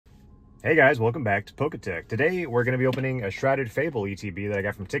Hey guys, welcome back to Tik. Today we're going to be opening a Shrouded Fable ETB that I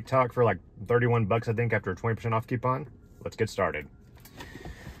got from TikTok for like 31 bucks, I think, after a 20% off coupon. Let's get started.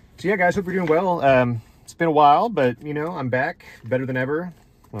 So yeah, guys, hope you're doing well. It's been a while, but you know, I'm back, better than ever.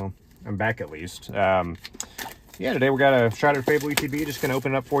 Well, I'm back at least. Yeah, today we got a Shrouded Fable ETB. Just going to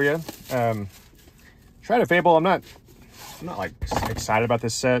open it up for you. Shrouded Fable, I'm not like excited about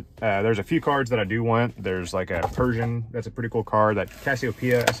this set. There's a few cards that I do want. There's like a Persian, that's a pretty cool card. That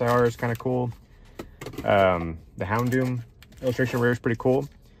Cassiopeia SIR is kind of cool. The Houndoom illustration rare is pretty cool.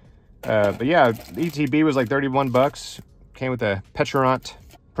 But yeah, the ETB was like 31 bucks. Came with a Petrant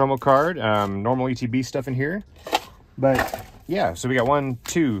promo card. Normal ETB stuff in here. But yeah, so we got 1,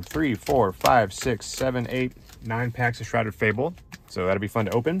 2, 3, 4, 5, 6, 7, 8, 9 packs of Shrouded Fable. So that'll be fun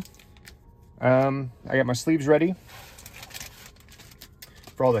to open. I got my sleeves ready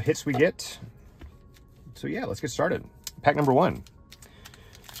for all the hits we get. So yeah, let's get started. Pack number 1.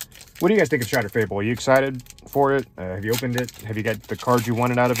 What do you guys think of Shrouded Fable? Are you excited for it? Have you opened it? Have you got the cards you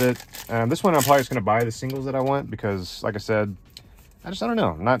wanted out of it? This one I'm probably just going to buy the singles that I want because, like I said, I don't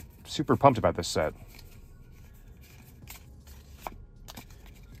know. I'm not super pumped about this set.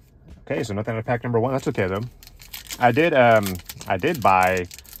 Okay, so nothing out of pack number 1. That's okay though. I did buy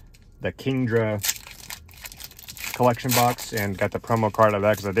the Kingdra collection box and got the promo card of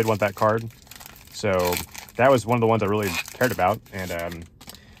that because I did want that card. So that was one of the ones I really cared about, and I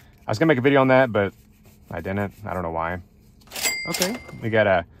was gonna make a video on that, but I didn't. I don't know why. Okay, we got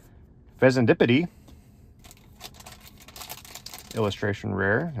a Pheasantipity illustration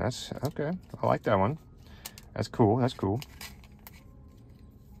rare. That's okay. I like that one. That's cool. That's cool.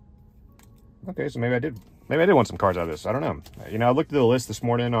 Okay, so maybe I did want some cards out of this. I don't know. You know, I looked at the list this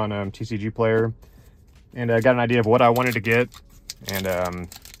morning on TCG Player, and I got an idea of what I wanted to get. And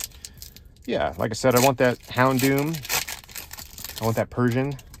yeah, like I said, I want that Houndoom. I want that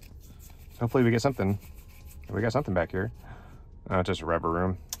Persian. Hopefully we get something. We got something back here. It's just a rubber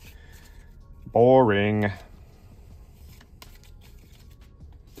room. Boring.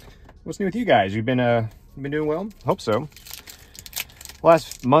 What's new with you guys? You've been doing well? Hope so.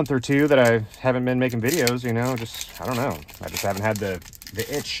 Last month or two that I haven't been making videos, you know, just, I don't know. I just haven't had the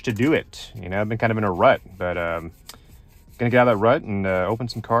itch to do it. You know, I've been kind of in a rut, but gonna get out of that rut and open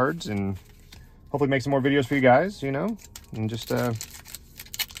some cards and hopefully make some more videos for you guys, you know, and just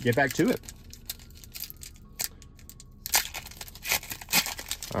get back to it.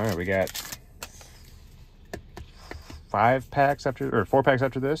 All right, we got 4 packs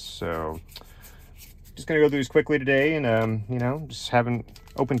after this, so just gonna go through these quickly today, and you know, just haven't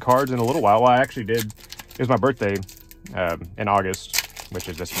opened cards in a little while. Well, I actually did. It was my birthday in August, which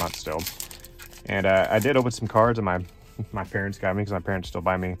is this month still, and I did open some cards that my parents got me because my parents still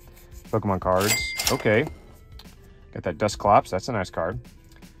buy me Pokemon cards. Okay, got that Dusclops. That's a nice card.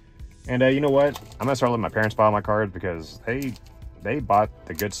 And you know what? I'm gonna start letting my parents buy my cards because they bought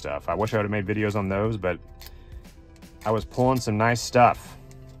the good stuff. I wish I would have made videos on those, but I was pulling some nice stuff.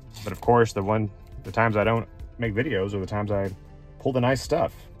 But of course, the times I don't make videos are the times I pull the nice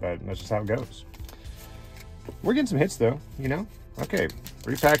stuff. But that's just how it goes. We're getting some hits though, you know? Okay,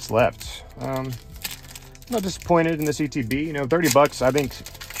 3 packs left. I'm not disappointed in this ETB. You know, 30 bucks I think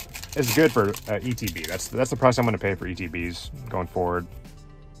is good for ETB. That's the price I'm gonna pay for ETBs going forward.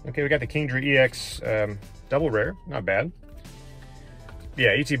 Okay, we got the Kingdra EX double rare, not bad.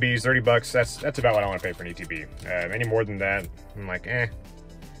 Yeah, ETBs, 30 bucks, that's about what I want to pay for an ETB. Any more than that, I'm like, eh.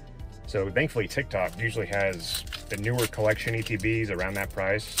 So thankfully TikTok usually has the newer collection ETBs around that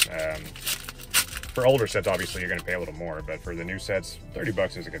price. For older sets, obviously, you're going to pay a little more, but for the new sets, 30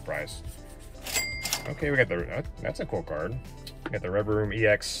 bucks is a good price. Okay, we got that's a cool card. We got the Rubber Room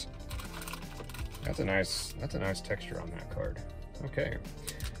EX. That's a nice texture on that card. Okay.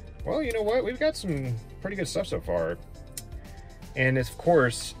 Well, you know what? We've got some pretty good stuff so far. And of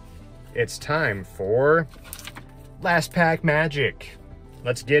course, it's time for last pack magic.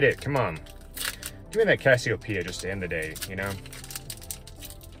 Let's get it. Come on. Give me that Cassiopeia just to end the day, you know?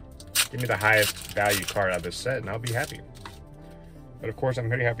 Give me the highest value card out of this set and I'll be happy. But of course, I'm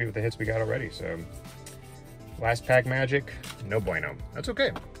pretty happy with the hits we got already. So last pack magic, no bueno. That's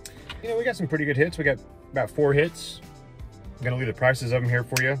okay. You know, we got some pretty good hits. We got about 4 hits. I'm going to leave the prices of them here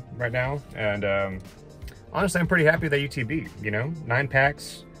for you right now. And honestly, I'm pretty happy with that UTB, you know? 9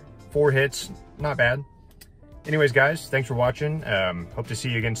 packs, 4 hits, not bad. Anyways, guys, thanks for watching. Hope to see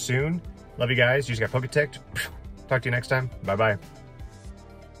you again soon. Love you guys. You just got Tik. Talk to you next time. Bye-bye.